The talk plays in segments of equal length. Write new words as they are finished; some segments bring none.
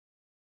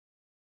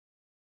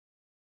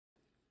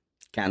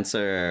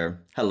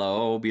Cancer.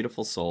 Hello,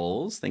 beautiful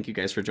souls. Thank you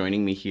guys for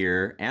joining me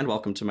here and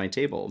welcome to my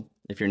table.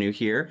 If you're new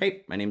here,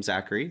 hey, my name's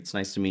Zachary. It's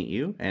nice to meet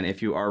you. And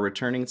if you are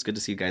returning, it's good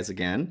to see you guys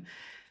again.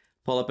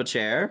 Pull up a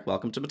chair.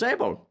 Welcome to my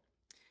table.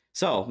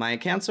 So, my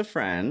Cancer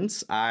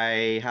friends,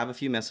 I have a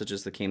few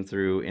messages that came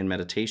through in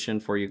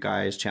meditation for you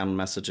guys, channel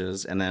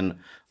messages, and then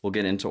we'll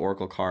get into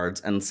Oracle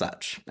cards and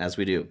such as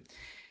we do.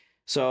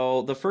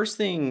 So the first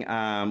thing,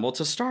 well,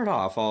 to start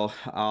off,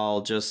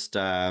 I'll just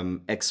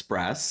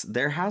express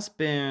there has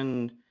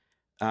been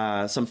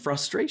some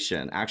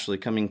frustration actually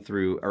coming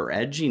through or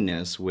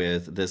edginess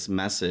with this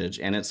message,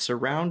 and it's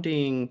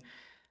surrounding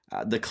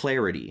the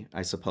clarity,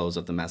 I suppose,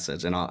 of the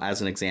message. And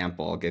as an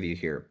example, I'll give you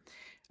here.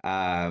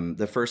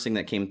 The first thing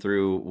that came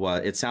through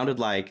was it sounded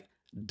like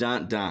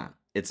dun dun.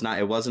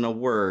 It wasn't a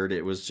word.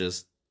 It was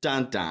just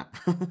dun dun.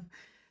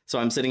 So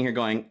I'm sitting here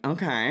going,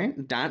 okay,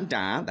 dun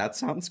dun. That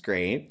sounds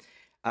great.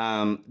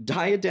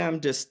 Diadem,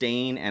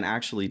 disdain, and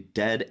actually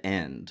dead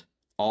end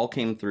all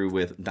came through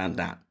with dun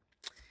dun.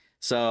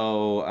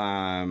 So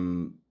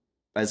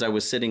as I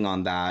was sitting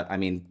on that, I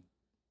mean,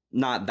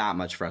 not that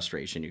much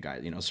frustration, you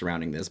guys,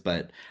 surrounding this,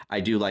 but I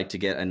do like to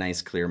get a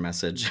nice clear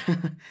message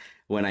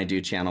when I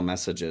do channel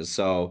messages.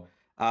 So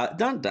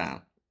dun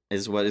dun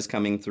is what is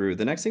coming through.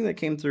 The next thing that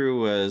came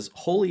through was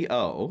Holy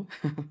O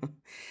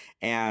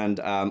and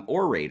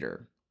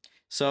orator.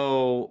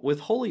 So with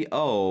Holy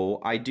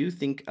O, I do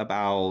think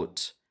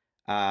about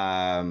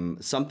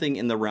something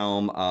in the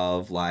realm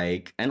of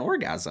like an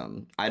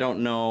orgasm. I don't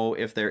know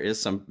if there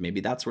is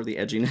maybe that's where the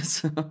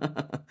edginess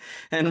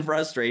and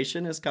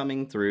frustration is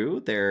coming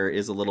through. There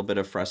is a little bit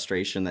of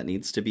frustration that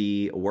needs to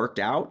be worked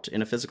out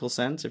in a physical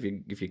sense, if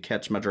you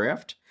catch my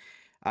drift.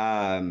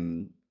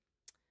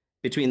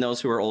 Between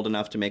those who are old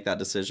enough to make that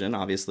decision,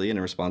 obviously, in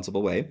a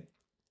responsible way.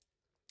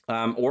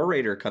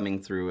 Orator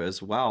coming through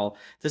as well.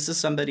 This is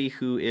somebody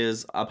who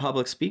is a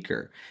public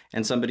speaker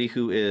and somebody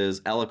who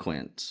is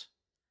eloquent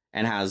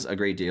and has a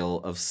great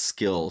deal of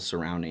skill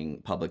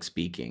surrounding public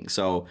speaking.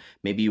 So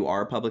maybe you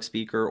are a public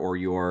speaker or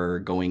you're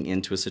going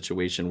into a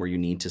situation where you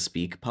need to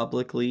speak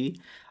publicly.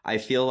 I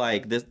feel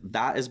like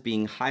that is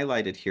being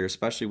highlighted here,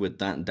 especially with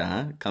dun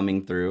dun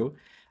coming through.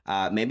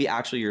 Maybe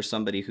actually you're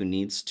somebody who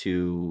needs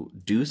to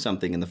do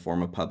something in the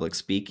form of public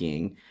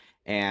speaking,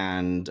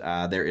 and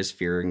there is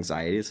fear or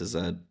anxiety. This is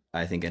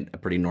I think a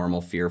pretty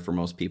normal fear for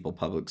most people,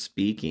 public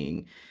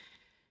speaking.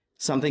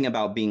 Something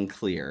about being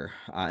clear,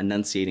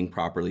 enunciating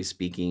properly,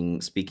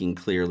 speaking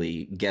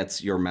clearly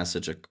gets your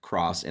message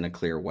across in a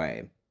clear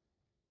way.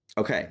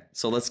 Okay,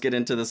 so let's get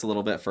into this a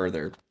little bit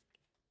further.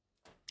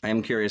 I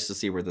am curious to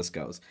see where this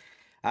goes.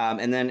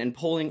 And then in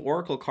pulling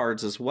Oracle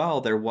cards as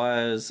well,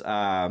 there's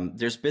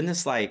been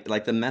this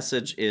like the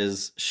message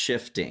is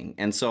shifting.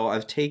 And so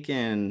I've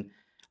taken,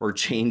 or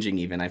changing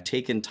even, I've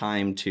taken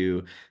time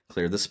to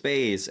clear the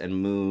space and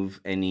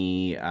move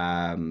any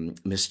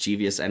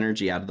mischievous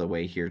energy out of the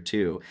way here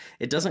too.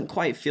 It doesn't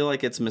quite feel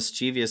like it's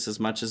mischievous as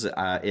much as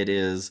it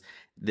is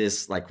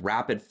this like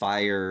rapid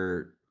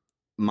fire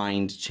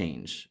mind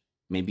change.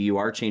 Maybe you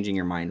are changing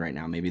your mind right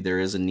now. Maybe there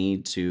is a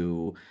need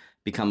to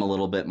become a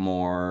little bit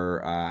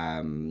more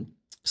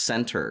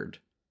centered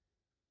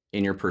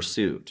in your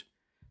pursuit.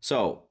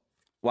 So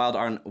wild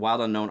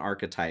unknown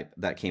archetype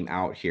that came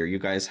out here, you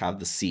guys have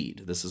the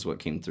seed. This is what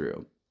came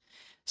through.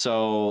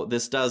 So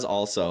this does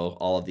also,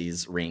 all of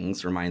these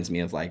rings reminds me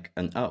of like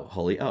an O,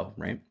 holy O,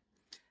 right?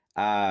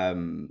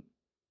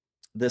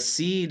 The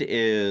seed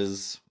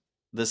is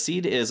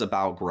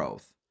about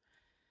growth.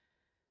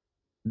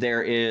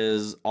 There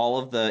is all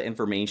of the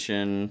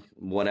information,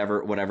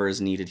 whatever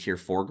is needed here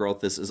for growth.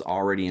 This is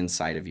already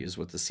inside of you, is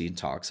what the seed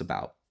talks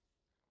about.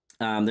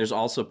 There's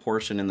also a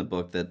portion in the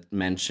book that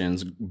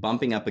mentions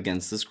bumping up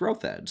against this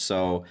growth edge.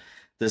 So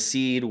the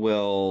seed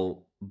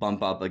will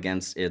bump up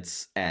against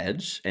its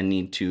edge and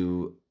need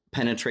to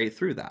penetrate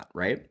through that,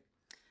 right?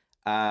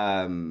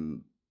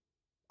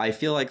 I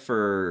feel like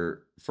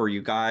for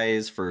you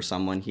guys, for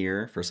someone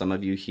here, for some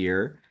of you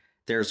here,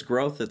 there's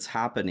growth that's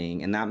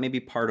happening, and that may be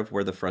part of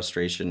where the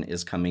frustration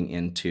is coming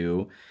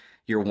into.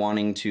 You're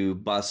wanting to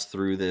bust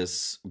through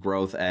this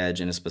growth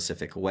edge in a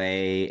specific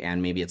way,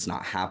 and maybe it's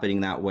not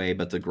happening that way,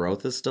 but the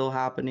growth is still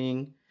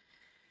happening.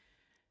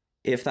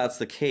 If that's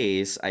the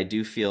case, I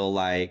do feel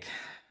like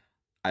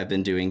I've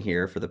been doing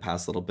here for the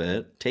past little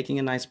bit, taking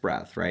a nice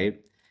breath, right?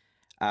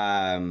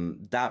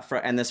 And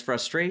this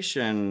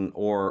frustration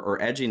or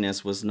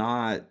edginess was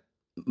not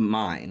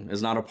mine,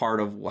 is not a part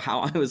of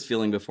how I was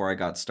feeling before I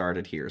got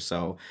started here.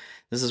 So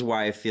this is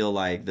why I feel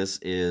like this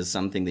is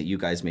something that you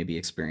guys may be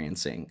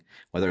experiencing,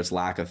 whether it's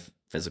lack of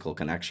physical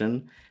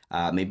connection,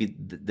 maybe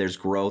there's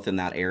growth in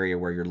that area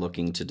where you're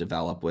looking to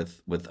develop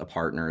with a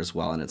partner as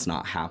well, and it's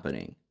not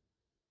happening.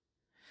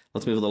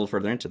 Let's move a little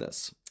further into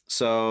this.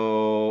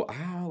 So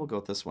we'll go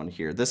with this one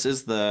here. This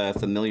is the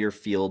Familiar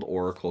Field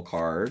Oracle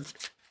card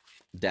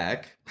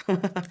deck.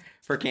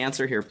 For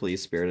Cancer here,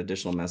 please, Spirit,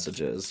 additional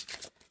messages.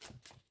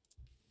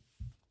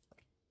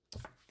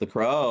 The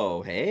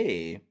Crow,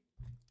 hey.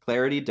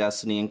 Clarity,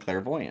 Destiny, and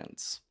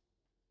Clairvoyance.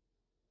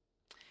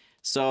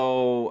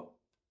 So,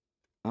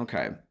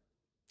 okay.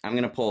 I'm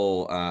going to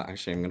pull,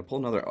 actually, I'm going to pull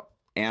another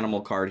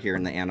animal card here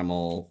in the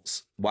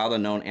Wild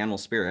Unknown Animal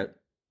Spirit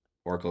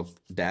Oracle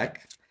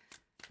deck.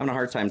 I'm having a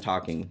hard time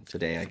talking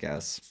today, I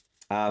guess.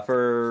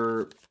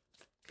 For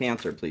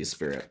Cancer, please,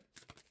 Spirit.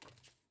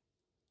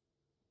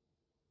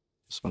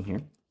 This one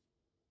here?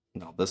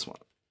 No, this one.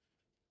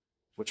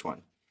 Which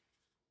one?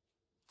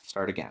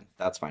 Start again.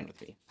 That's fine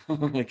with me.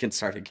 We can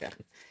start again.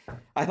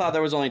 I thought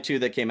there was only 2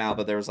 that came out,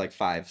 but there was like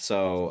 5.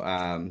 So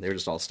they were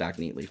just all stacked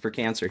neatly. For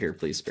Cancer here,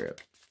 please,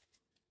 Spirit.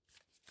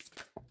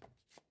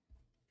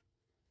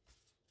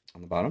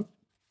 On the bottom.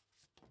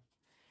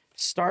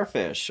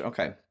 Starfish.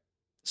 Okay.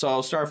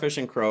 So Starfish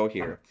and Crow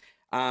here.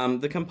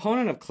 The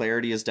component of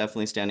clarity is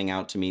definitely standing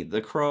out to me.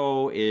 The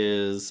Crow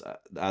is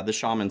the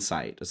shaman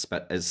sight,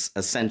 is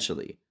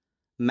essentially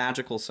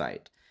magical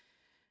sight.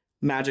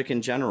 Magic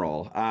in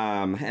general.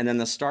 And then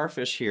the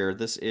Starfish here,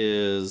 this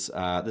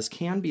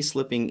can be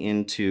slipping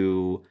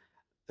into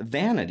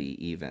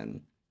vanity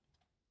even.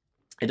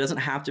 It doesn't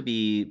have to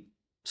be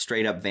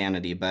straight up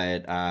vanity,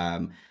 but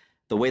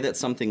the way that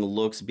something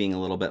looks being a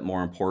little bit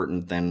more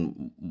important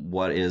than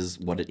what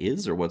it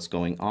is or what's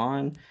going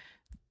on.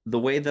 The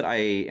way that I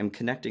am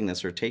connecting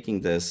this or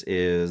taking this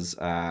is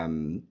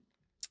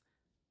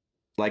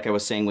like I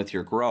was saying with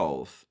your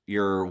growth,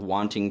 you're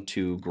wanting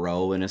to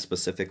grow in a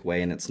specific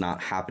way and it's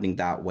not happening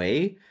that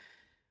way,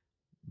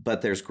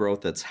 but there's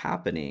growth that's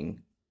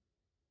happening.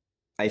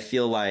 I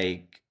feel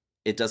like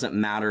it doesn't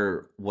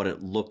matter what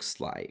it looks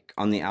like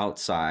on the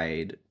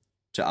outside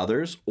to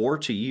others or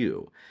to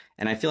you.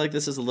 And I feel like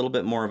this is a little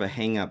bit more of a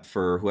hang up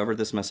for whoever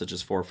this message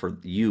is for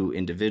you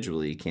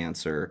individually,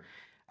 Cancer.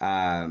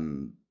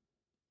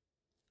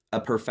 A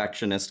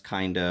perfectionist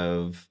kind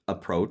of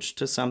approach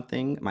to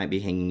something might be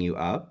hanging you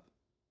up.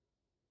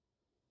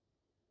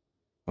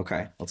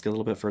 Okay, let's get a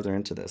little bit further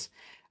into this.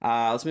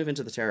 Let's move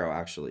into the tarot,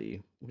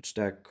 actually. Which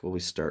deck will we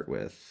start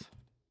with?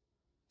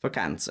 For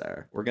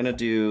Cancer, we're going to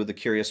do the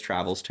Curious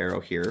Travels Tarot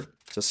here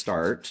to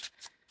start.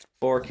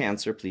 For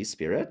Cancer, please,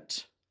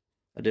 Spirit.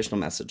 Additional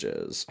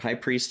messages. High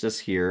Priestess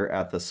here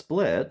at the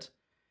split.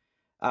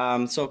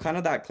 So kind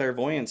of that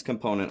clairvoyance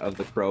component of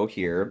the Crow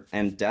here.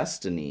 And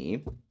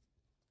Destiny.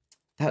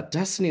 That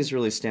Destiny is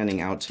really standing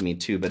out to me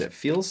too, but it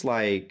feels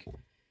like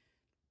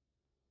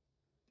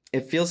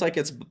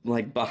it's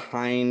like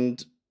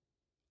behind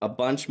a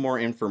bunch more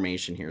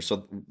information here.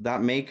 So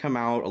that may come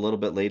out a little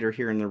bit later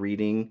here in the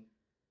reading.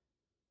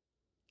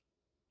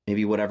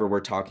 Maybe whatever we're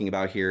talking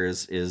about here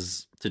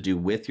is to do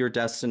with your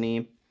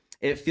destiny.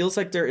 It feels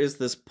like there is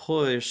this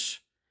push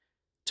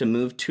to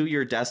move to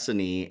your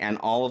destiny and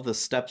all of the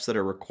steps that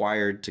are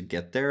required to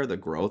get there, the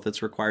growth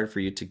that's required for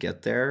you to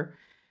get there.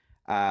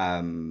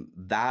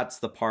 That's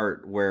the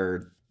part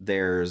where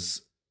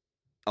there's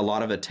a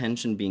lot of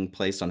attention being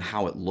placed on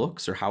how it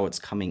looks or how it's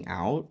coming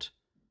out.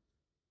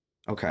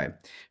 Okay,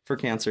 for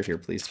Cancer here,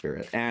 please,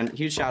 Spirit. And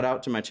huge shout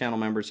out to my channel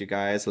members, you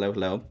guys. Hello,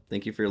 hello.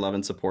 Thank you for your love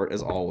and support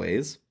as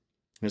always.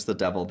 There's the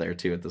devil there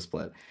too at the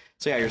split.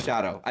 So yeah, your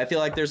shadow. I feel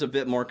like there's a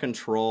bit more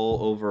control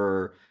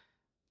over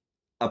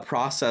a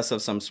process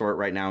of some sort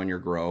right now in your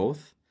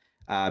growth.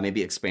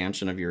 Maybe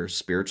expansion of your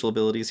spiritual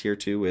abilities here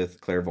too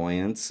with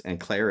clairvoyance and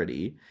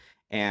clarity.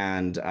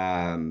 And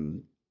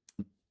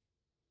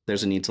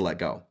there's a need to let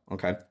go,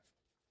 okay?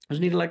 There's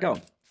a need to let go.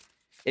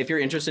 If you're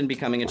interested in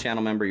becoming a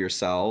channel member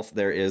yourself,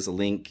 there is a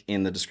link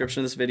in the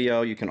description of this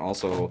video. You can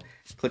also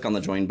click on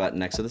the join button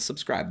next to the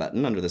subscribe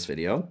button under this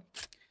video.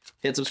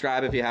 Hit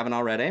subscribe if you haven't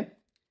already.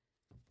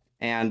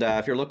 And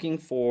if you're looking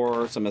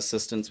for some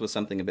assistance with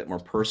something a bit more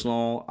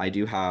personal, I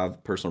do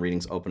have personal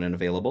readings open and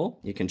available.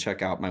 You can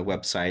check out my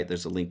website.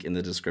 There's a link in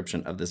the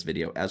description of this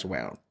video as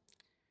well.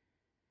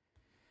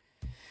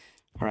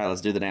 All right,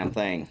 let's do the damn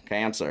thing.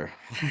 Cancer.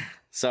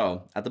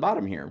 So at the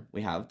bottom here,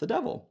 we have the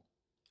devil.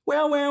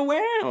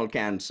 Well,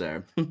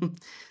 Cancer.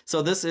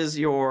 So this is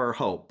your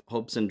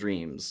hopes and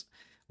dreams.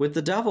 With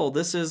the devil,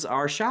 this is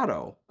our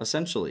shadow,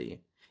 essentially.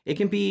 It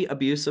can be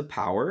abuse of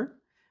power.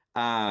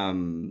 I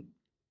mean,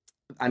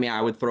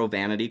 I would throw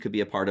vanity could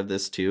be a part of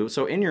this too.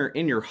 So in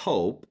your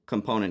hope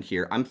component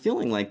here, I'm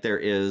feeling like there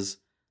is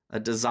a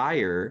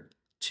desire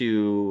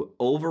to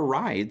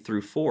override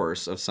through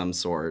force of some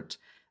sort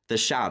the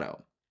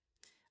shadow.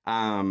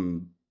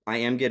 I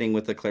am getting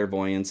with the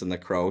clairvoyance and the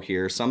Crow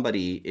here.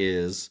 Somebody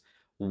is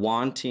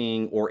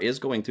wanting or is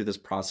going through this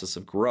process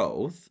of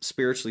growth,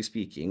 spiritually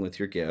speaking, with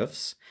your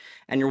gifts,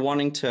 and you're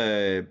wanting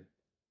to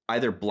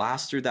either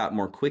blast through that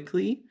more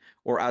quickly,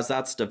 or as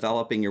that's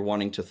developing, you're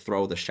wanting to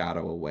throw the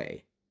shadow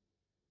away.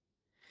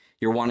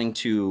 You're wanting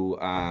to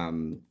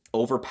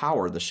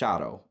overpower the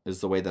shadow is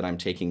the way that I'm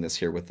taking this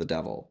here with the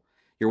devil.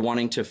 You're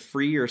wanting to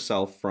free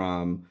yourself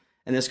from,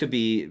 and this could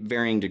be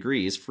varying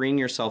degrees, freeing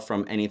yourself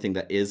from anything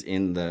that is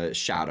in the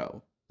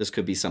shadow. This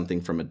could be something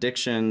from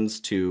addictions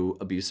to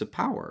abuse of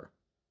power.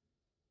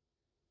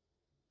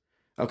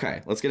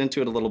 Okay, let's get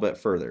into it a little bit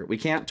further. We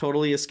can't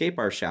totally escape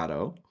our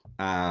shadow.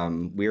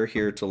 We're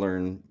here to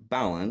learn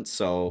balance.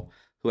 So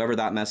whoever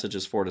that message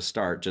is for to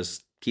start,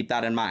 just keep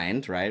that in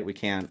mind, right? We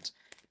can't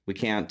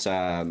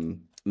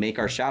make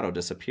our shadow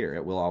disappear.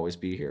 It will always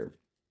be here.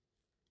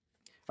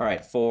 All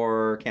right,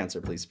 for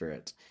Cancer, please,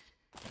 Spirit.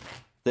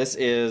 This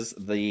is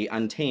the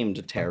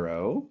Untamed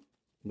Tarot.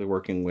 We're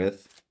working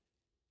with...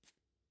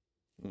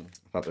 I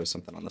thought there was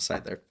something on the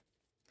side there.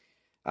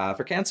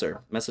 For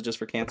Cancer, messages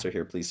for Cancer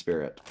here, please,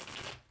 Spirit.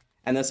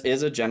 And this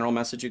is a general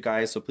message, you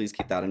guys, so please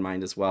keep that in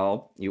mind as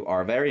well. You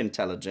are very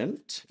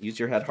intelligent. Use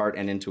your head, heart,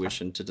 and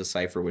intuition to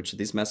decipher which of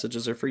these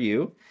messages are for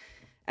you.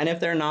 And if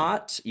they're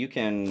not, you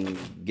can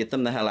get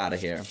them the hell out of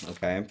here,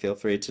 okay? Feel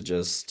free to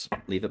just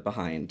leave it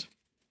behind.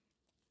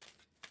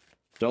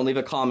 Don't leave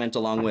a comment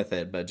along with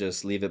it, but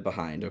just leave it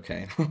behind,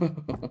 okay?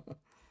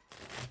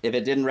 If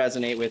it didn't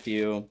resonate with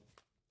you,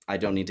 I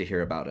don't need to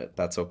hear about it.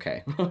 That's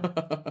okay.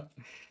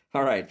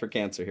 All right, for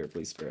Cancer here,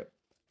 please, Spirit.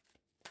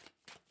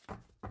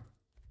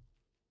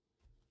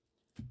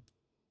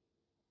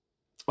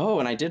 Oh,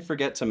 and I did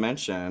forget to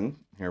mention,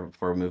 here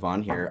before we move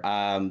on here,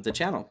 the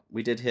channel.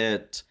 We did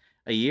hit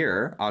a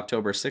year,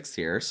 October 6th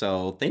here,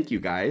 so thank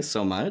you guys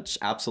so much.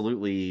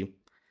 Absolutely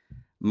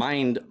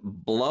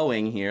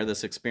mind-blowing here.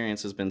 This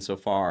experience has been so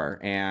far,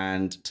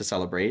 and to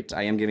celebrate,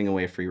 I am giving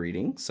away a free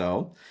reading,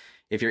 so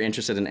if you're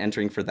interested in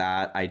entering for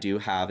that, I do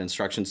have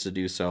instructions to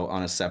do so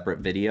on a separate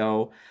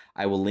video.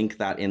 I will link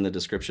that in the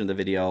description of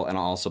the video, and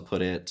I'll also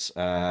put it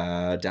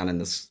down in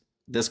this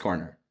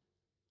corner.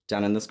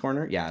 Down in this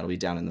corner? Yeah, it'll be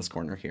down in this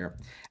corner here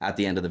at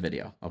the end of the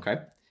video, okay?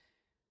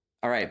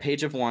 All right,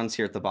 Page of Wands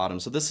here at the bottom.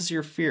 So this is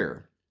your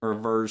fear or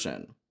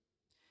aversion.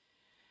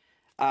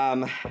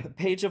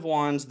 Page of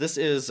Wands, this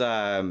is,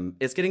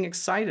 it's getting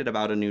excited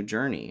about a new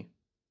journey.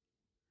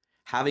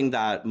 Having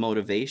that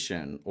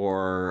motivation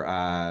or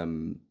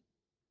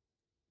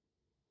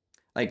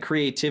like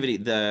creativity.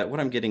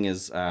 What I'm getting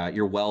is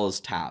your well is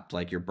tapped,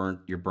 like you're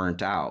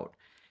burnt out.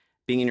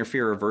 Being in your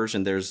fear or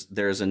aversion,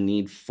 there's a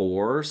need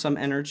for some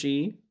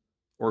energy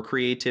or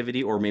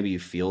creativity, or maybe you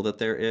feel that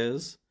there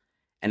is,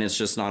 and it's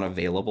just not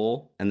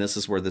available. And this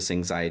is where this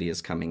anxiety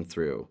is coming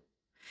through.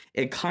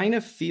 It kind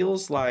of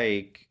feels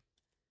like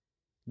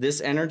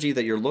this energy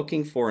that you're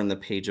looking for in the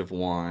Page of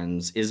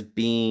Wands is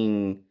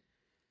being,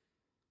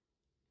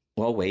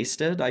 well,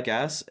 wasted, I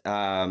guess,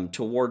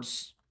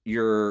 towards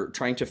you're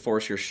trying to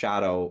force your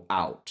shadow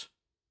out.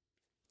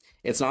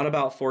 It's not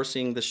about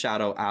forcing the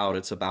shadow out.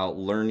 It's about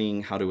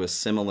learning how to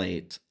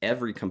assimilate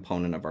every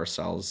component of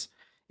ourselves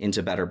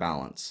into better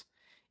balance.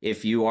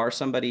 If you are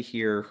somebody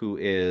here who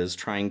is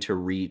trying to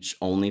reach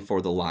only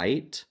for the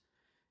light,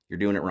 you're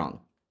doing it wrong.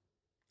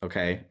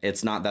 Okay?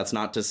 That's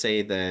not to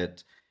say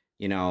that,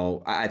 you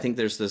know, I think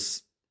there's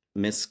this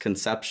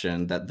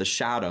misconception that the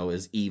shadow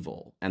is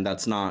evil, and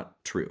that's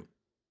not true.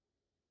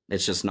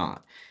 It's just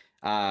not.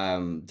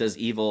 Does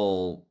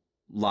evil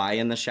lie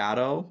in the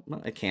shadow?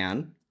 Well, it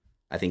can.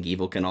 I think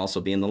evil can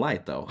also be in the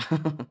light, though.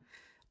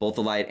 Both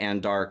the light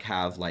and dark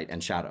have light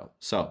and shadow.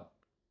 So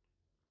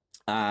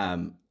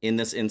in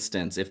this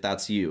instance, if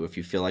that's you, if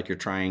you feel like you're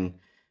trying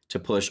to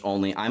push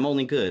only, I'm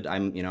only good,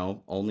 I'm, you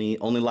know, only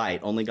light,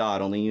 only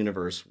God, only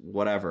universe,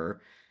 whatever,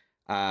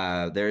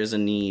 there is a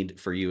need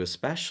for you,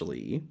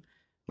 especially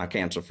my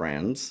Cancer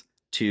friends,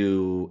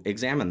 to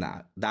examine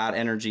that. That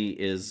energy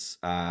is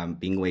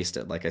being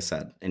wasted, like I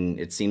said, and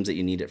it seems that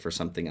you need it for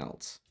something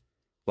else.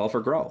 Well,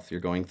 for growth.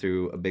 You're going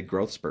through a big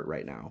growth spurt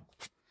right now.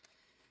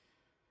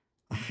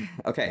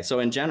 Okay, so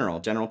in general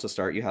to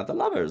start, you have the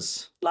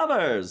Lovers.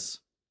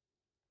 Lovers!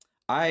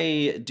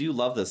 I do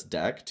love this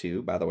deck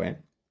too, by the way.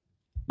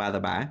 By the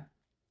by,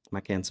 my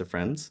Cancer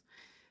friends.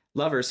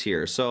 Lovers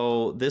here.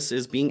 So this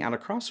is being at a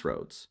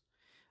crossroads.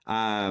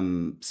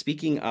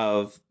 Speaking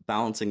of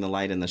balancing the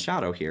light and the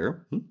shadow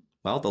here,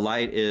 well, the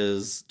light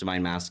is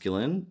divine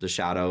masculine. The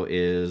shadow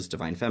is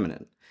divine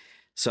feminine.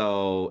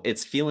 So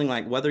it's feeling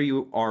like whether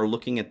you are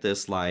looking at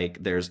this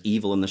like there's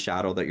evil in the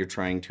shadow that you're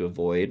trying to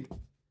avoid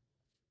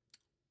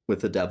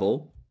with the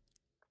devil,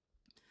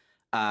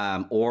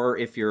 or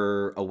if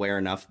you're aware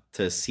enough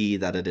to see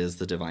that it is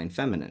the divine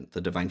feminine.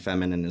 The divine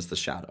feminine is the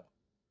shadow.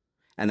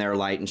 And there are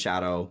light and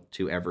shadow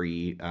to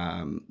every,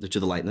 to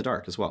the light and the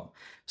dark as well.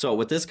 So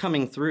with this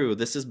coming through,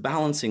 this is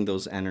balancing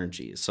those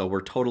energies. So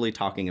we're totally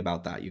talking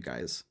about that, you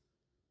guys.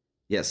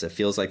 Yes, it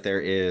feels like there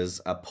is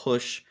a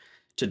push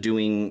to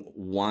doing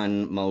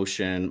one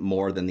motion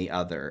more than the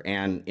other.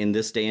 And in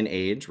this day and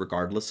age,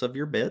 regardless of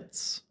your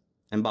bits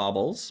and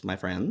baubles, my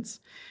friends,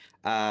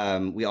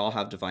 we all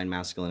have divine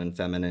masculine and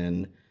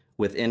feminine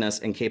within us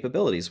and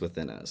capabilities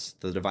within us.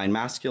 The divine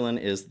masculine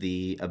is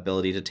the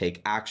ability to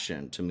take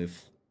action, to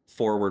move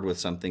forward with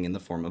something in the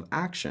form of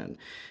action.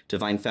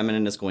 Divine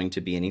feminine is going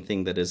to be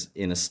anything that is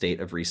in a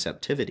state of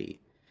receptivity,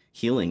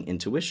 healing,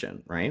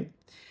 intuition, right?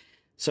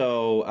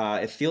 So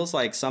it feels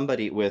like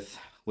somebody with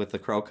the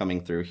crow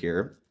coming through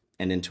here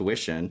and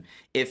intuition,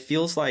 it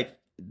feels like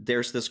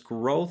there's this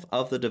growth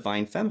of the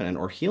divine feminine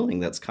or healing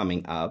that's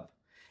coming up,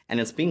 and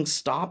it's being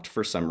stopped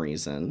for some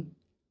reason.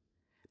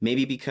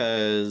 Maybe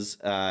because,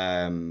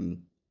 well,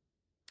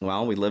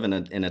 we live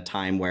in a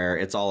time where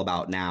it's all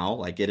about now,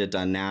 like get it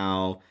done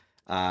now,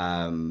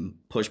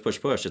 push,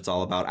 push, push. It's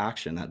all about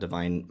action, that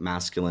divine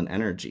masculine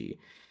energy.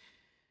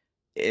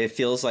 it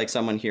feels like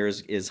someone here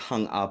is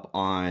hung up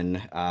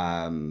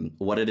on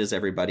what it is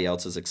everybody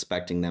else is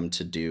expecting them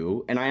to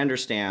do. And I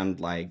understand,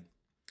 like,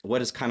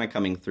 what is kind of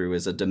coming through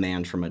is a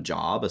demand from a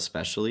job,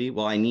 especially.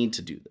 Well, I need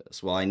to do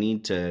this. Well, I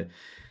need to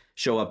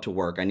show up to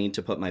work. I need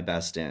to put my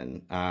best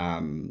in.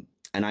 And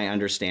I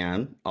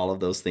understand all of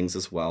those things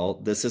as well.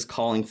 This is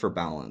calling for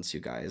balance,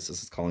 you guys.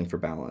 This is calling for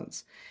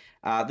balance.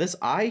 This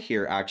eye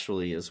here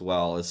actually as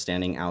well is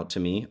standing out to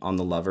me on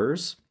the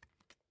lovers.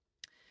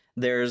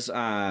 There's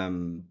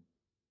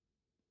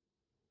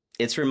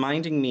it's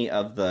reminding me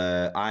of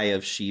the eye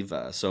of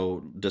Shiva.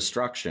 So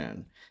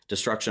destruction,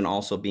 destruction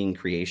also being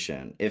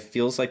creation. It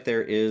feels like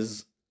there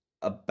is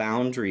a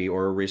boundary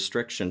or a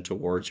restriction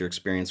towards your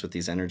experience with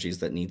these energies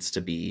that needs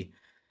to be,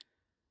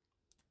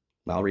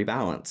 well,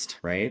 rebalanced,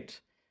 right?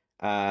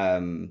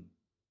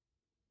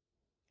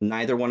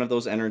 Neither one of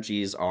those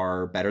energies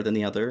are better than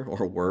the other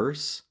or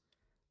worse,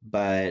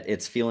 but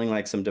it's feeling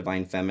like some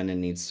divine feminine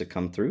needs to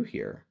come through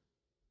here.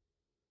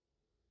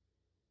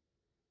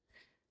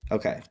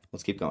 Okay,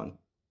 let's keep going.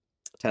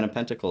 Ten of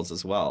Pentacles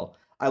as well.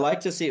 I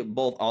like to see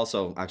both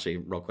also, actually,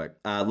 real quick.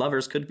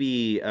 Lovers could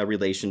be a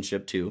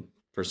relationship too,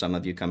 for some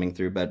of you coming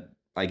through, but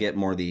I get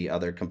more the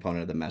other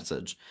component of the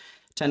message.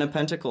 Ten of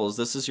Pentacles,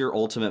 this is your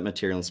ultimate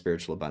material and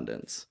spiritual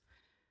abundance.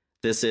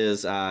 This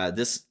is,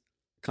 this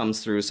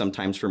comes through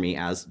sometimes for me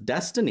as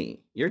destiny,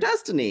 your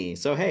destiny.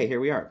 So, hey, here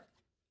we are.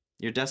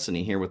 Your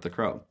destiny here with the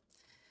crow.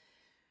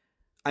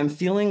 I'm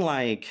feeling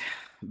like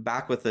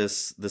back with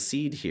this, the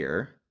seed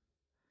here,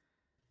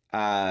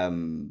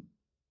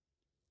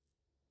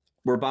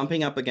 we're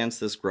bumping up against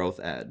this growth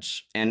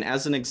edge. And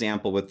as an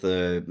example with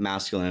the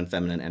masculine and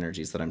feminine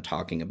energies that I'm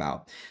talking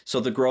about. So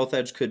the growth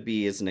edge could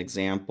be, as an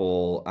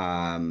example,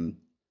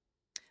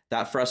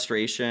 that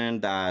frustration,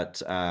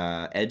 that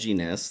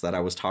edginess that I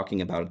was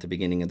talking about at the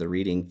beginning of the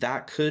reading,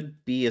 that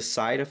could be a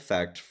side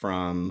effect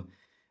from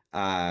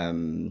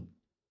not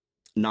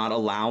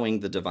allowing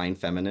the divine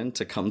feminine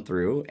to come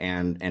through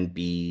and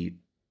be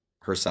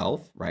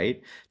herself,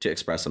 right? To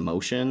express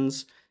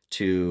emotions,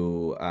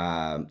 to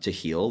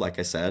heal, like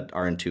I said,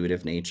 our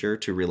intuitive nature,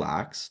 to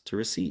relax, to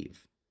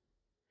receive.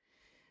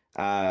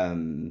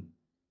 Let's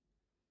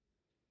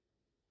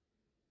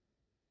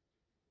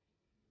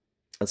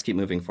keep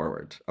moving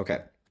forward. Okay.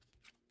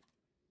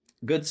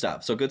 Good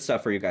stuff. So good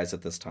stuff for you guys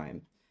at this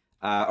time.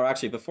 Or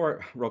actually,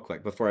 real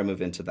quick, before I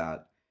move into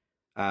that,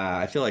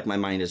 I feel like my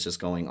mind is just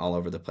going all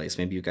over the place.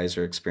 Maybe you guys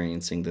are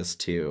experiencing this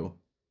too.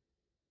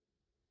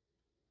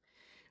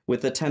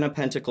 With the Ten of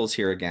Pentacles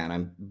here again,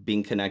 I'm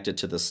being connected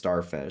to the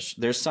starfish.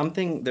 There's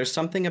something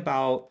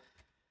about,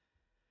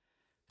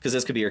 because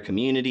this could be your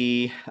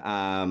community,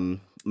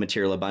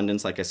 material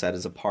abundance, like I said,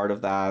 is a part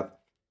of that.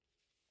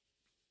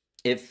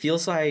 It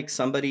feels like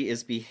somebody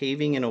is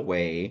behaving in a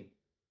way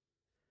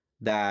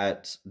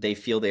that they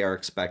feel they are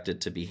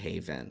expected to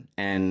behave in.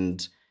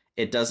 And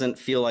it doesn't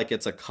feel like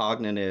it's a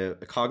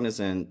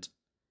cognizant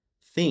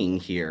thing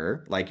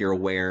here, like you're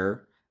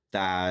aware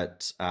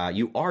that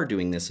you are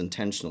doing this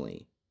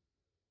intentionally.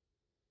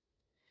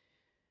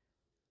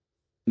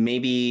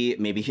 Maybe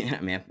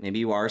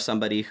you are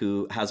somebody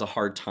who has a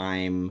hard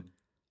time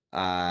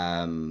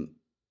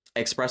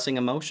expressing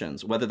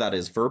emotions, whether that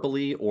is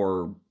verbally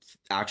or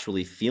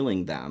actually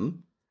feeling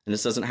them. And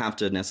this doesn't have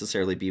to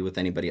necessarily be with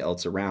anybody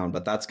else around,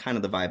 but that's kind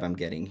of the vibe I'm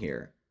getting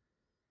here.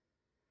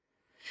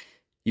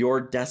 Your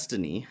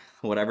destiny,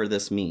 whatever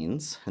this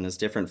means, and is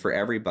different for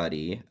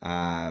everybody,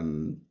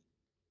 comes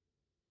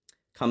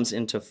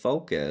into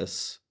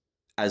focus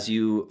as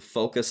you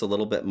focus a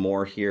little bit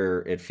more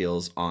here, it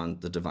feels, on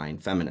the divine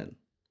feminine.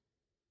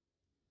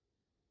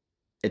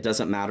 It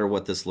doesn't matter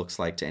what this looks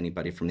like to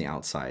anybody from the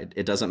outside.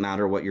 It doesn't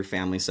matter what your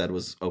family said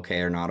was okay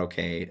or not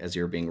okay as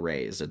you're being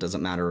raised. It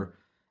doesn't matter,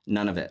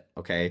 none of it,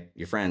 okay?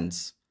 Your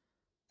friends,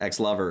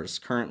 ex-lovers,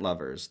 current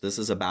lovers. This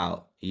is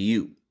about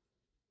you,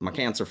 my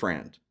Cancer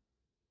friend.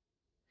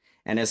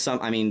 And as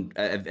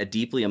a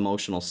deeply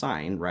emotional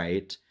sign,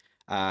 right?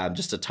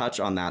 Just to touch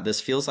on that, this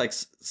feels like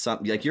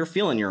like you're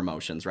feeling your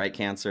emotions, right,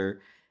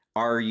 Cancer?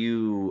 Are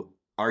you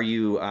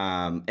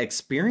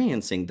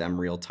experiencing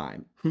them real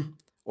time?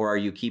 Or are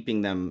you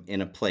keeping them in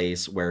a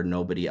place where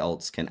nobody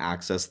else can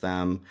access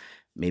them,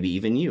 maybe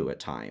even you at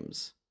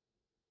times?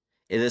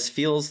 This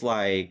feels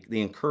like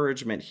the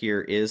encouragement here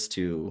is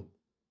to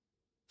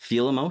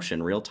feel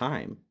emotion real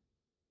time.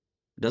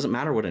 It doesn't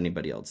matter what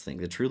anybody else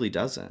thinks. It truly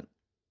doesn't.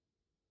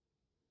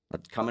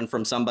 But coming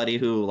from somebody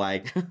who,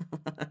 like,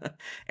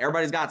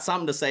 everybody's got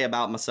something to say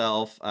about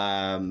myself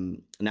now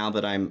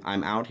that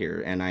I'm out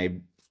here, and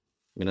I'm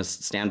going to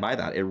stand by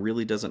that. It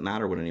really doesn't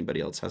matter what anybody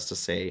else has to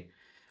say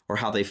or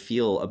how they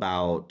feel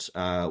about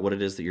what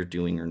it is that you're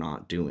doing or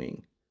not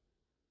doing.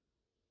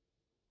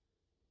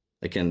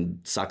 They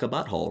can suck a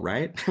butthole,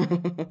 right?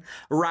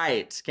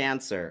 Right,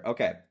 Cancer.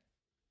 Okay.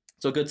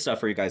 So good stuff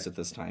for you guys at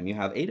this time. You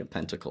have Eight of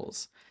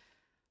Pentacles.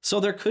 So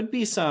there could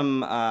be some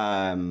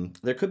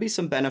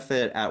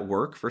benefit at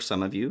work for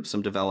some of you,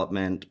 some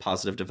development,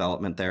 positive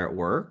development there at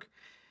work.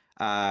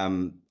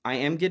 I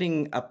am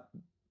getting a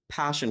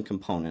passion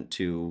component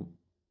to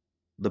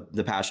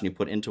the passion you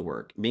put into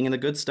work. Being in the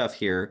good stuff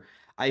here,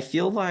 I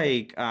feel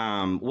like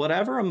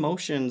whatever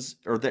emotions,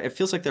 it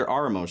feels like there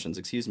are emotions,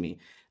 excuse me,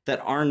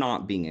 that are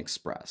not being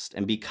expressed.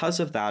 And because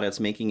of that, it's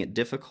making it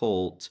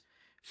difficult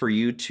for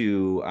you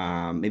to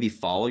maybe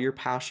follow your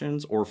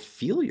passions or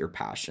feel your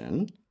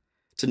passion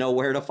to know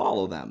where to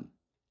follow them.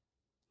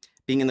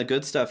 Being in the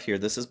good stuff here,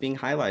 this is being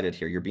highlighted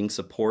here. You're being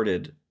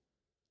supported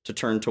to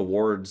turn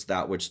towards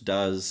that which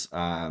does,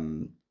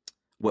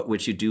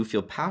 which you do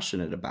feel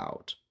passionate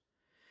about.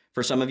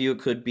 For some of you, it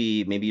could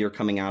be maybe you're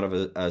coming out of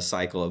a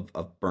cycle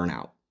of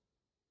burnout.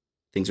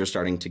 Things are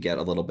starting to get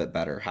a little bit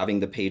better. Having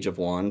the Page of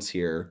Wands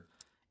here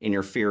in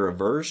your fear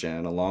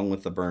aversion, along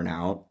with the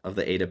burnout of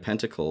the Eight of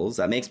Pentacles,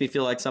 that makes me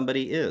feel like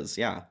somebody is,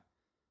 yeah.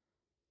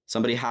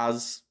 Somebody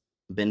has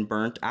been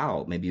burnt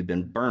out. Maybe you've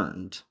been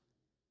burned.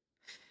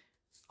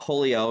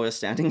 Holy O is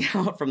standing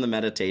out from the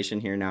meditation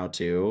here now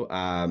too.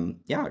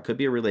 Yeah, it could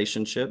be a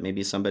relationship.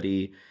 Maybe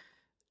somebody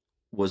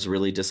was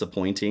really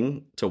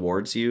disappointing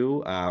towards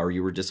you, or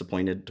you were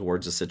disappointed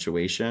towards a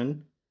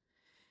situation.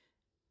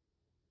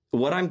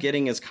 What I'm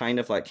getting is kind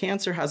of like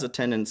Cancer has a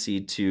tendency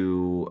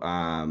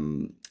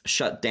to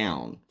shut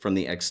down from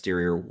the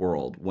exterior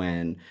world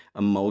when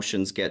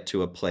emotions get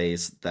to a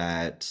place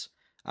that,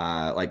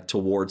 like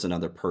towards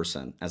another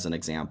person, as an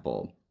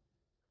example.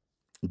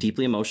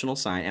 Deeply emotional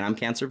sign, and I'm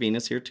Cancer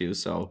Venus here too,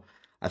 so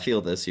I feel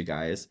this, you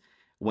guys.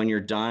 When you're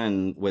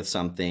done with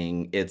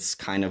something, it's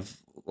kind of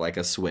like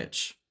a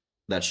switch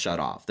that's shut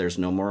off. There's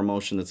no more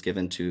emotion that's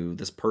given to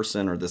this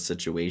person or this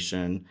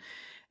situation.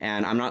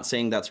 And I'm not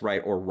saying that's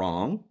right or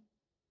wrong.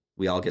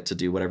 We all get to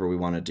do whatever we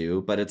want to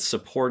do, but it's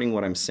supporting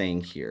what I'm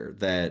saying here,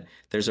 that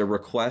there's a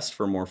request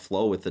for more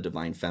flow with the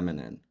divine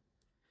feminine.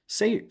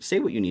 Say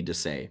what you need to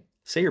say.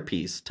 Say your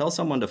piece. Tell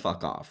someone to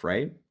fuck off,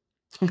 right?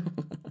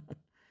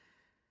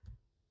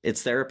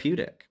 It's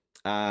therapeutic.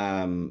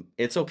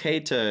 It's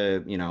okay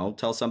to, you know,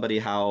 tell somebody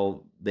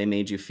how they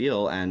made you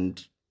feel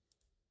and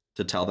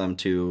to tell them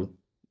to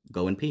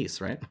go in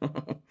peace, right?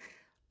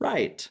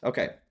 Right.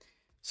 Okay.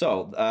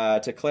 So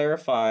to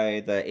clarify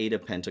the Eight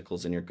of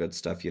Pentacles in your good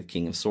stuff, you have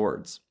King of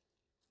Swords.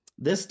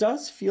 This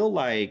does feel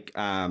like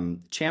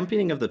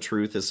championing of the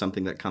truth is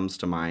something that comes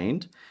to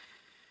mind.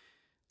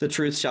 The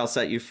truth shall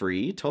set you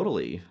free.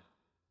 Totally.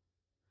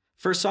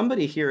 For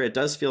somebody here, it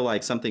does feel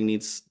like something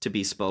needs to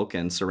be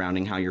spoken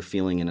surrounding how you're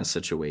feeling in a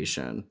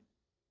situation.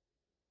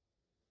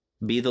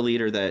 Be the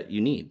leader that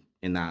you need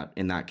in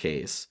that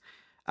case.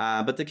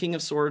 But the King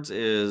of Swords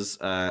is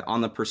on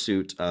the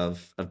pursuit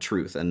of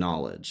truth and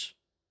knowledge.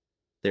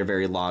 They're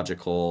very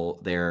logical.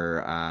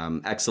 They're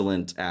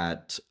excellent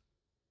at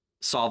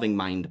solving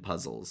mind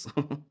puzzles.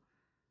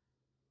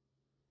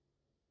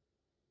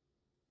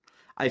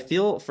 I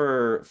feel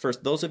for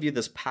those of you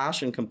this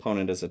passion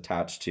component is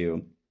attached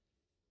to,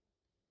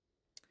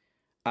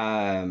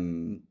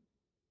 getting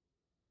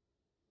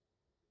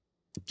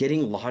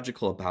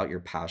logical about your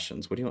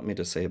passions. What do you want me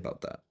to say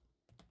about that?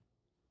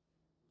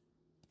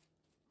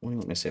 What do you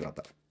want me to say about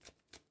that?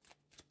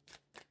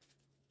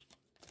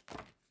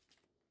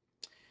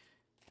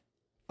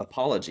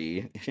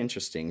 Apology,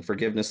 interesting.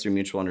 Forgiveness through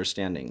mutual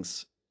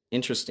understandings,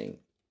 interesting.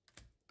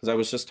 Because I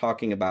was just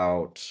talking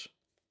about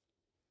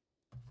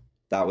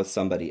that with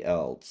somebody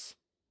else.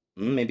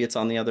 Maybe it's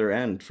on the other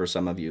end for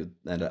some of you,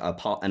 that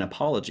an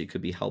apology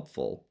could be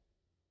helpful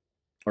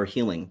or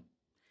healing.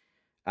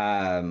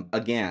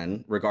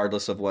 Again,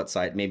 regardless of what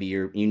side, maybe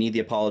you need the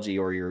apology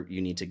or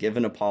you need to give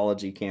an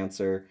apology,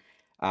 Cancer.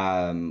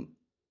 Shutting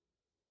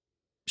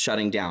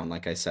down,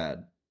 like I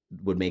said,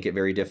 would make it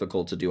very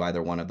difficult to do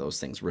either one of those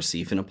things,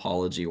 receive an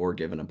apology or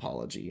give an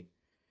apology.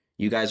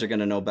 You guys are going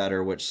to know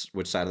better which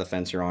side of the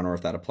fence you're on or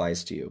if that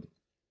applies to you.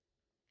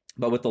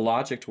 But with the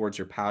logic towards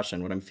your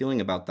passion, what I'm feeling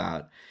about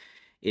that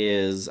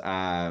is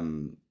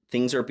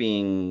things are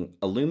being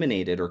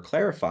illuminated or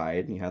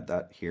clarified. You had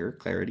that here,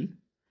 clarity.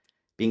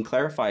 Being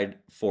clarified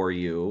for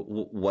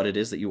you what it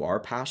is that you are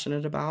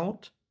passionate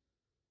about.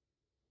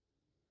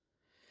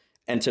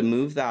 And to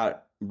move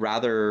that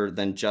rather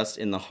than just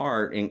in the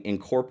heart,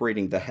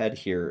 incorporating the head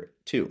here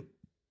too.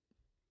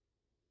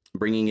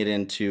 Bringing it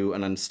into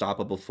an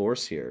unstoppable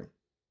force here.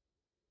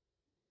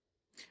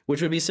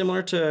 Which would be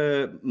similar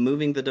to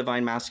moving the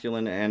divine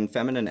masculine and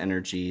feminine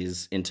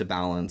energies into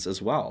balance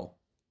as well.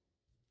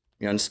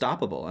 You're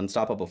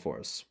unstoppable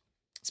force.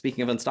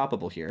 Speaking of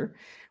unstoppable here,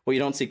 what you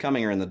don't see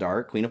coming are in the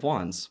dark, Queen of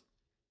Wands.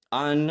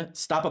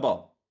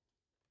 Unstoppable.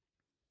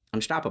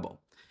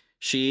 Unstoppable.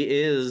 She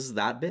is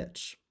that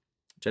bitch.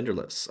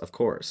 Genderless, of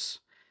course.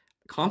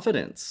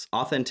 Confidence,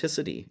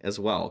 authenticity as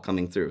well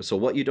coming through. So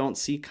what you don't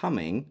see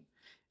coming,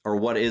 or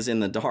what is in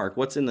the dark,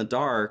 what's in the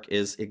dark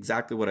is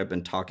exactly what I've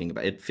been talking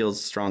about. It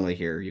feels strongly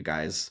here, you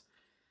guys,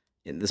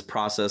 in this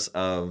process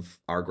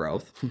of our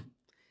growth.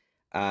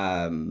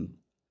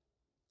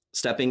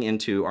 Stepping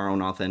into our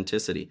own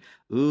authenticity.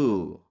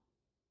 Ooh.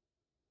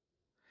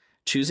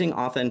 Choosing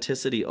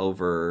authenticity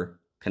over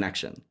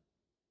connection.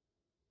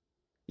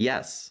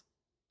 Yes.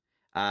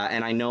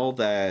 And I know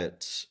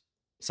that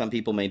some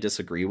people may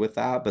disagree with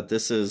that, but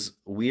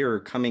we are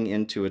coming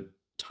into a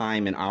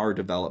time in our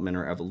development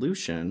or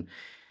evolution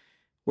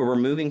where we're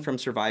moving from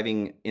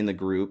surviving in the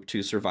group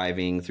to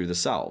surviving through the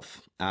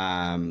self.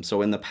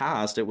 So in the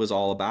past, it was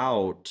all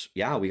about,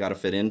 yeah, we got to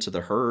fit into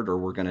the herd or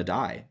we're going to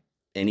die.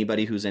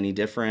 Anybody who's any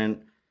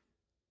different,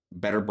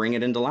 better bring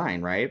it into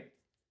line, right?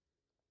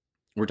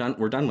 We're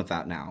done with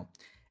that now.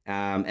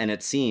 And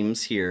it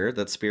seems here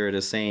that Spirit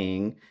is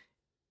saying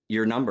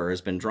your number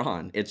has been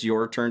drawn. It's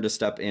your turn to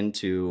step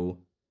into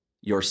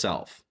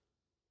yourself.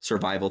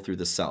 Survival through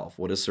the self.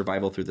 What is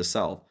survival through the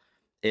self?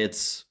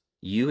 It's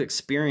you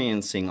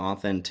experiencing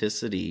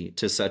authenticity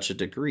to such a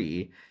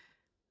degree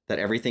that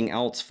everything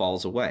else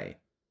falls away,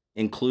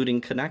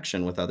 including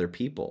connection with other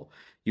people.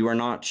 You are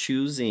not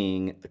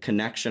choosing a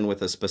connection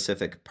with a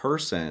specific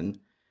person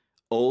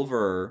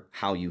over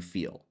how you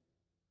feel.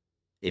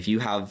 If you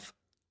have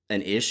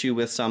an issue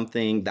with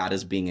something, that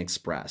is being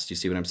expressed. You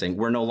see what I'm saying?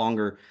 We're no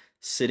longer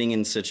sitting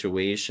in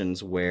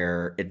situations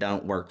where it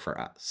don't work for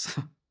us.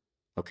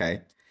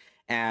 Okay.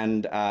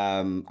 And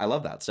I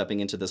love that,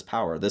 stepping into this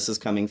power. This is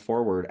coming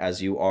forward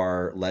as you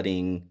are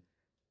letting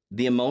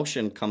the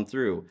emotion come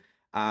through.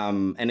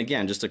 And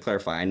again, just to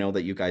clarify, I know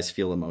that you guys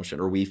feel emotion,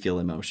 or we feel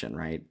emotion,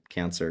 right?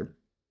 Cancer.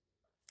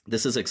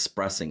 This is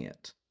expressing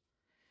it,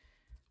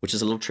 which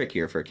is a little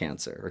trickier for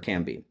Cancer, or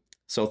can be.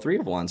 So 3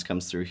 of Wands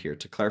comes through here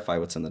to clarify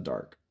what's in the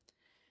dark.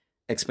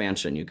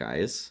 Expansion, you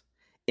guys.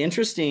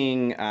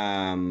 Interesting.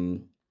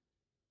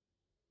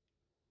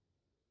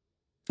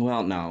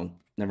 Well, no,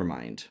 never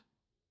mind.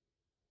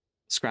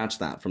 Scratch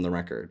that from the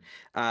record.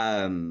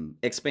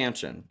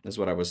 Expansion is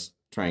what I was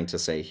trying to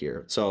say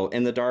here. So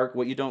in the dark,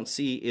 what you don't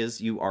see is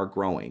you are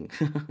growing.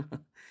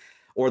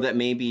 Or that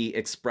maybe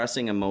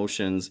expressing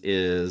emotions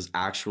is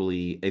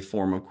actually a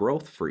form of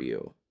growth for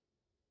you.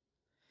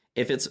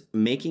 If it's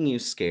making you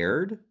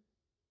scared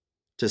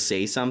to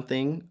say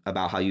something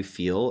about how you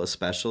feel,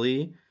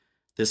 especially,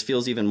 this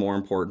feels even more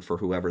important for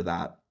whoever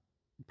that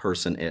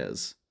person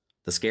is.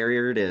 The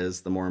scarier it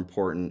is, the more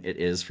important it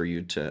is for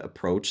you to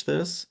approach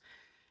this.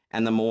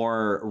 And the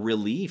more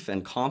relief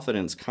and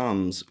confidence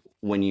comes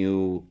when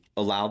you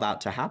allow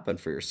that to happen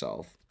for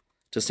yourself,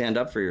 to stand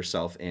up for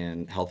yourself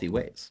in healthy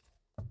ways.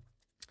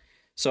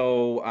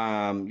 So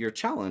your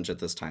challenge at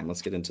this time,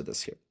 let's get into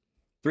this here.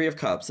 3 of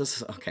Cups. This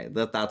is okay.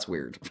 That's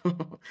weird.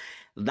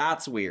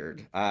 That's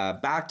weird.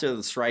 Back to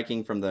the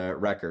striking from the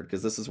record,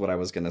 because this is what I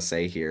was going to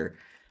say here.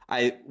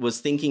 I was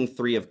thinking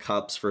 3 of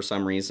Cups for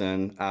some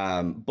reason.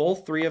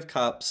 Both 3 of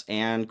Cups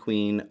and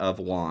Queen of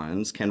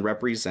Wands can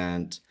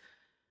represent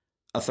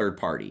a third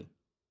party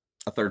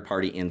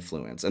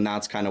influence. And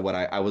that's kind of what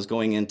I was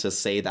going in to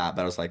say that,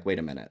 but I was like, wait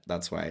a minute,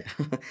 that's why.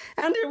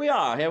 And here we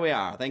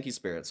are. Thank you,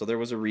 Spirit. So there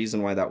was a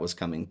reason why that was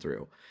coming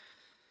through.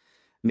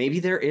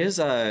 Maybe there is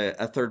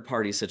a third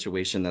party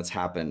situation that's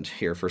happened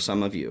here for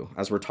some of you,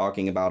 as we're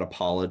talking about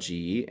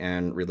apology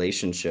and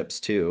relationships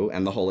too,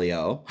 and the holy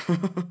O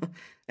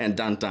and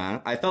dun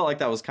dun. I felt like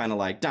that was kind of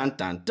like dun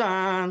dun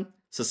dun,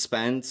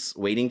 suspense,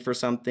 waiting for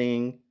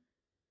something.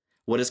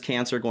 What is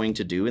Cancer going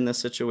to do in this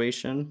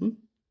situation?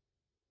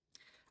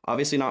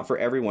 Obviously not for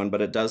everyone,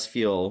 but it does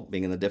feel,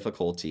 being in the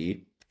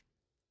difficulty,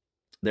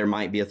 there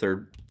might be a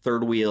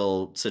third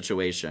wheel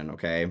situation,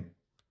 okay?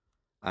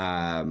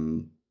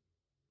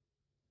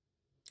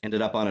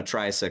 Ended up on a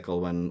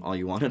tricycle when all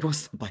you wanted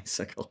was the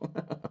bicycle.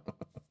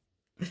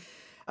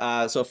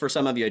 So for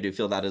some of you, I do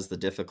feel that is the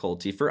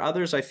difficulty. For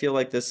others, I feel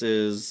like this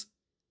is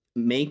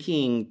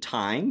making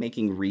time,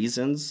 making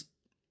reasons,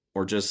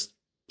 or just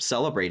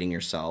celebrating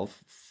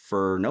yourself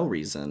for no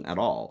reason at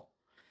all.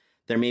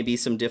 There may be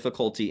some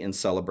difficulty in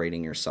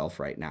celebrating yourself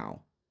right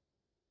now,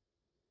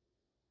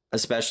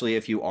 especially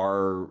if you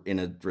are in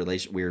a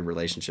weird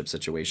relationship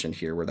situation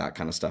here where that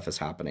kind of stuff is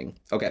happening.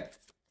 Okay.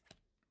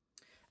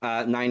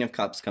 9 of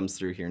Cups comes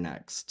through here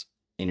next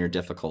in your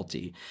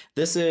difficulty.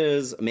 This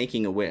is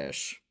making a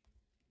wish.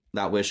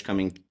 That wish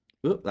coming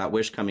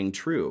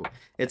true.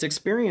 It's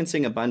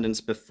experiencing abundance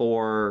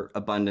before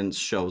abundance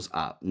shows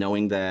up,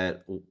 knowing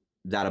that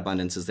that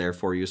abundance is there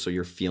for you, so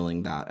you're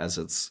feeling that as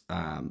it's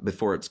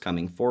before it's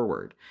coming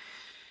forward.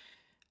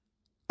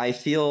 I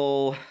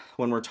feel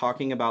when we're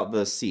talking about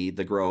the seed,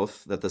 the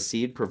growth that the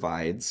seed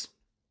provides,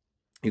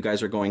 you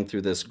guys are going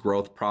through this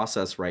growth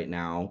process right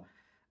now.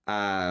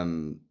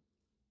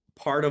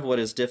 Part of what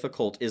is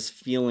difficult is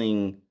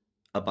feeling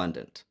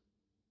abundant,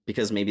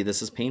 because maybe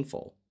this is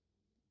painful.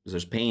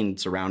 There's pain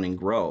surrounding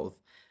growth.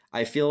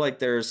 I feel like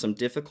there's some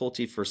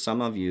difficulty for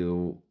some of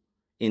you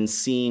in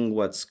seeing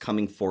what's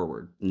coming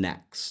forward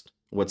next,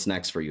 what's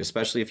next for you,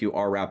 especially if you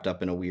are wrapped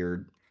up in a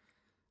weird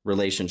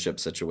relationship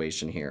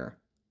situation here.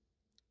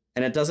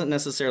 And it doesn't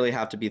necessarily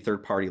have to be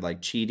third party,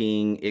 like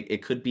cheating.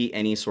 It could be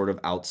any sort of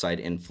outside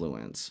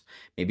influence.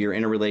 Maybe you're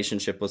in a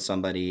relationship with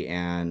somebody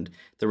and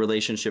the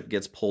relationship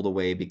gets pulled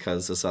away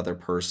because this other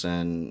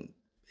person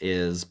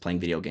is playing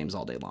video games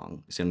all day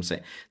long. You see what I'm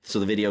saying? So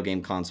the video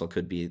game console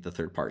could be the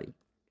third party.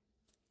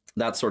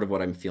 That's sort of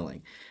what I'm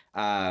feeling.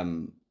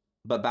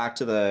 But back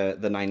to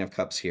the 9 of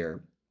Cups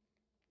here.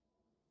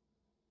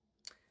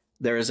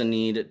 There is a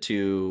need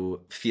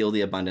to feel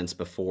the abundance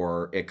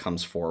before it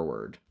comes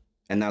forward.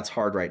 And that's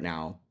hard right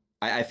now.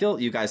 I feel,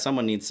 you guys,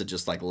 someone needs to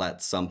just like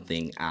let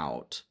something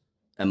out.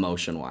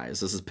 emotion-wise.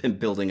 This has been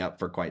building up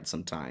for quite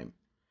some time.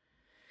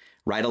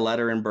 Write a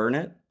letter and burn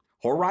it,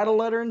 or write a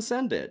letter and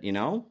send it, you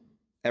know?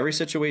 Every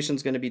situation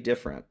is going to be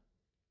different.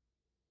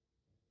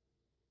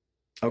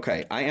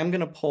 Okay, I am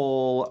going to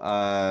pull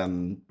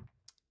an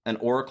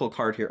oracle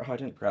card here. Oh, I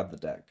didn't grab the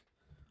deck.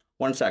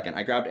 One second.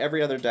 I grabbed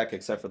every other deck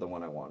except for the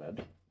one I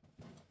wanted.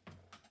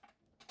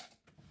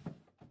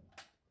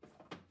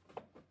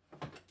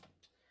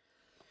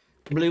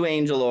 Blue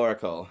Angel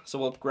Oracle. So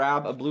we'll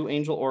grab a Blue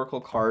Angel Oracle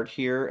card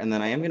here, and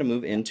then I am going to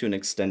move into an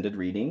extended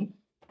reading.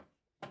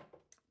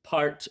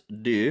 Part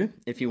 2.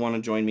 If you want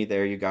to join me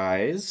there, you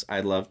guys,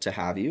 I'd love to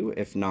have you.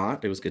 If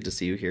not, it was good to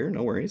see you here.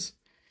 No worries.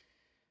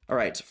 All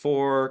right,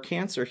 for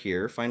Cancer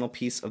here, final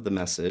piece of the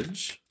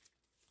message.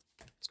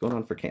 What's going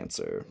on for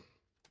Cancer?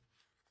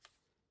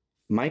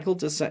 Michael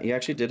Descent. You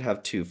actually did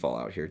have 2 fall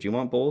out here. Do you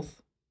want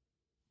both?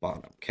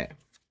 Bottom. Okay.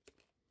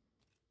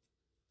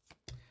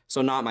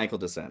 So not Michael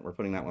Descent. We're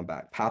putting that one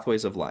back.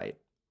 Pathways of Light.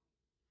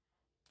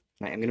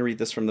 I am going to read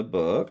this from the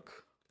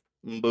book.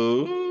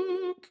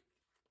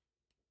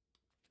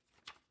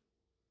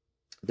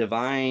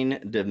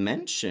 Divine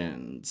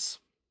Dimensions.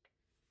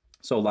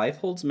 So life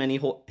holds many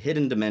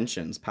hidden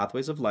dimensions,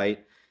 pathways of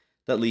light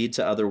that lead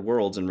to other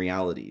worlds and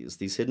realities.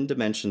 These hidden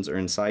dimensions are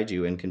inside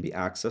you and can be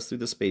accessed through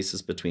the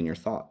spaces between your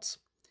thoughts.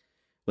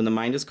 When the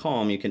mind is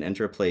calm, you can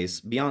enter a place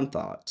beyond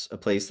thought, a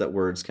place that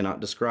words cannot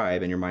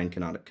describe and your mind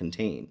cannot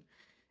contain.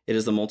 It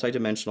is the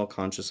multidimensional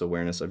conscious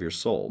awareness of your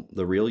soul,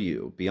 the real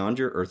you, beyond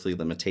your earthly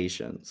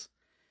limitations.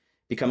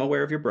 Become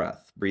aware of your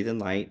breath, breathe in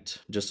light,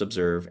 just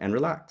observe and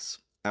relax.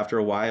 After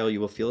a while, you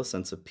will feel a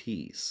sense of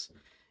peace.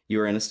 You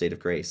are in a state of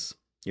grace.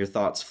 Your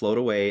thoughts float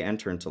away and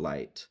turn to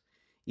light.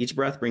 Each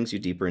breath brings you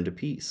deeper into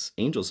peace.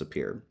 Angels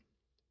appear.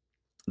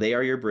 They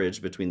are your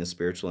bridge between the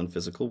spiritual and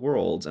physical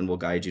worlds and will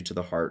guide you to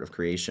the heart of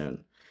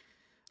creation.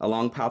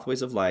 Along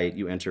pathways of light,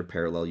 you enter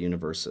parallel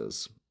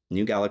universes.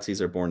 New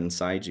galaxies are born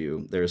inside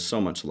you. There is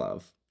so much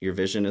love. Your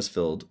vision is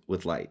filled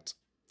with light.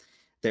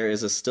 There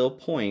is a still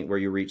point where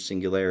you reach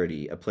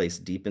singularity, a place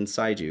deep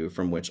inside you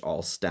from which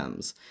all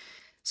stems.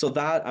 So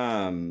that,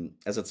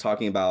 as it's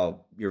talking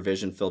about your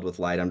vision filled with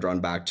light, I'm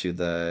drawn back to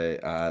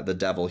the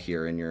devil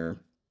here in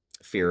your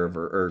fear of,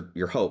 or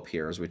your hope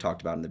here, as we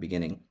talked about in the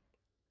beginning.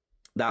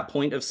 That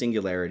point of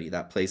singularity,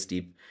 that place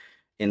deep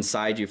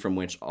inside you from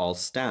which all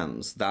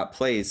stems, that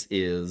place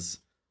is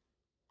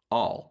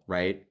all,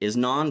 right? Is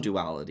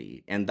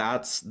non-duality. And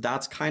that's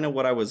kind of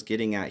what I was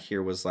getting at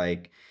here, was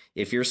like,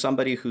 if you're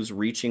somebody who's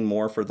reaching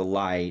more for the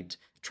light,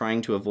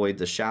 trying to avoid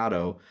the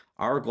shadow,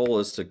 our goal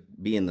is to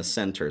be in the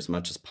center as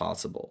much as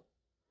possible.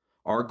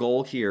 Our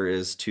goal here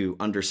is to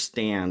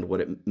understand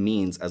what it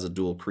means as a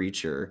dual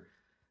creature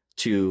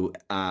to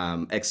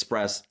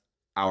express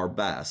our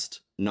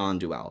best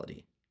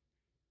non-duality.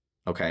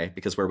 Okay?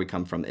 Because where we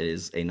come from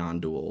is a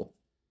non-dual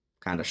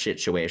kind of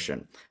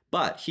situation.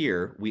 But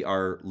here we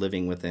are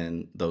living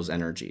within those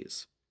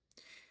energies.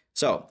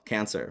 So,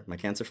 Cancer, my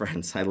Cancer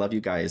friends, I love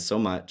you guys so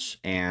much.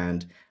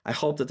 And I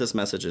hope that this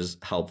message is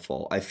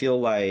helpful. I feel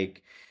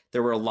like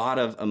there were a lot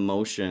of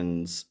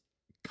emotions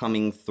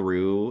coming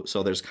through.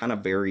 So there's kind of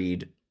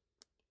varied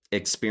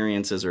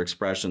experiences or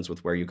expressions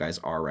with where you guys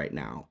are right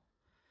now.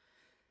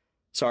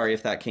 Sorry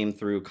if that came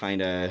through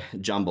kind of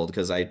jumbled,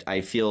 because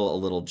I feel a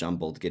little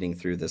jumbled getting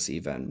through this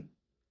even.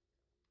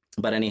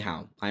 But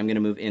anyhow, I'm going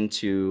to move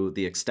into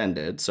the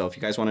extended. So if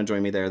you guys want to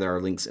join me there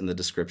are links in the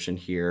description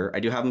here. I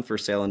do have them for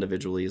sale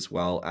individually as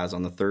well as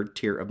on the 3rd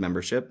tier of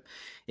membership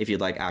if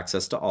you'd like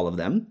access to all of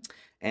them.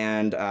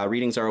 And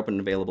readings are open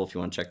and available if you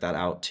want to check that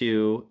out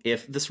too.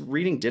 If this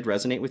reading did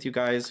resonate with you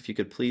guys, if you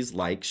could please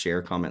like,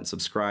 share, comment,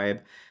 subscribe.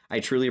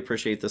 I truly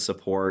appreciate the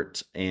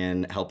support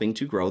in helping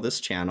to grow this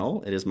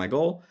channel. It is my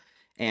goal.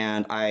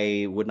 And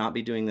I would not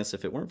be doing this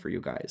if it weren't for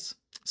you guys.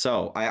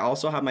 So I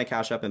also have my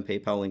Cash App and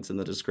PayPal links in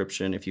the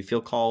description. If you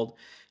feel called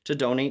to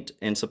donate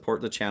and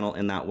support the channel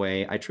in that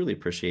way, I truly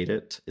appreciate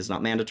it. It's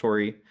not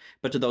mandatory,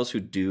 but to those who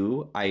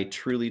do, I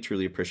truly,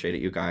 truly appreciate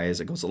it, you guys.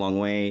 It goes a long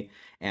way,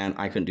 and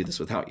I couldn't do this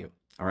without you.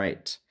 All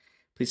right.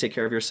 Please take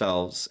care of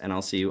yourselves, and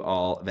I'll see you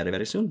all very,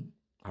 very soon.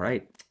 All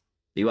right.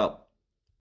 Be well.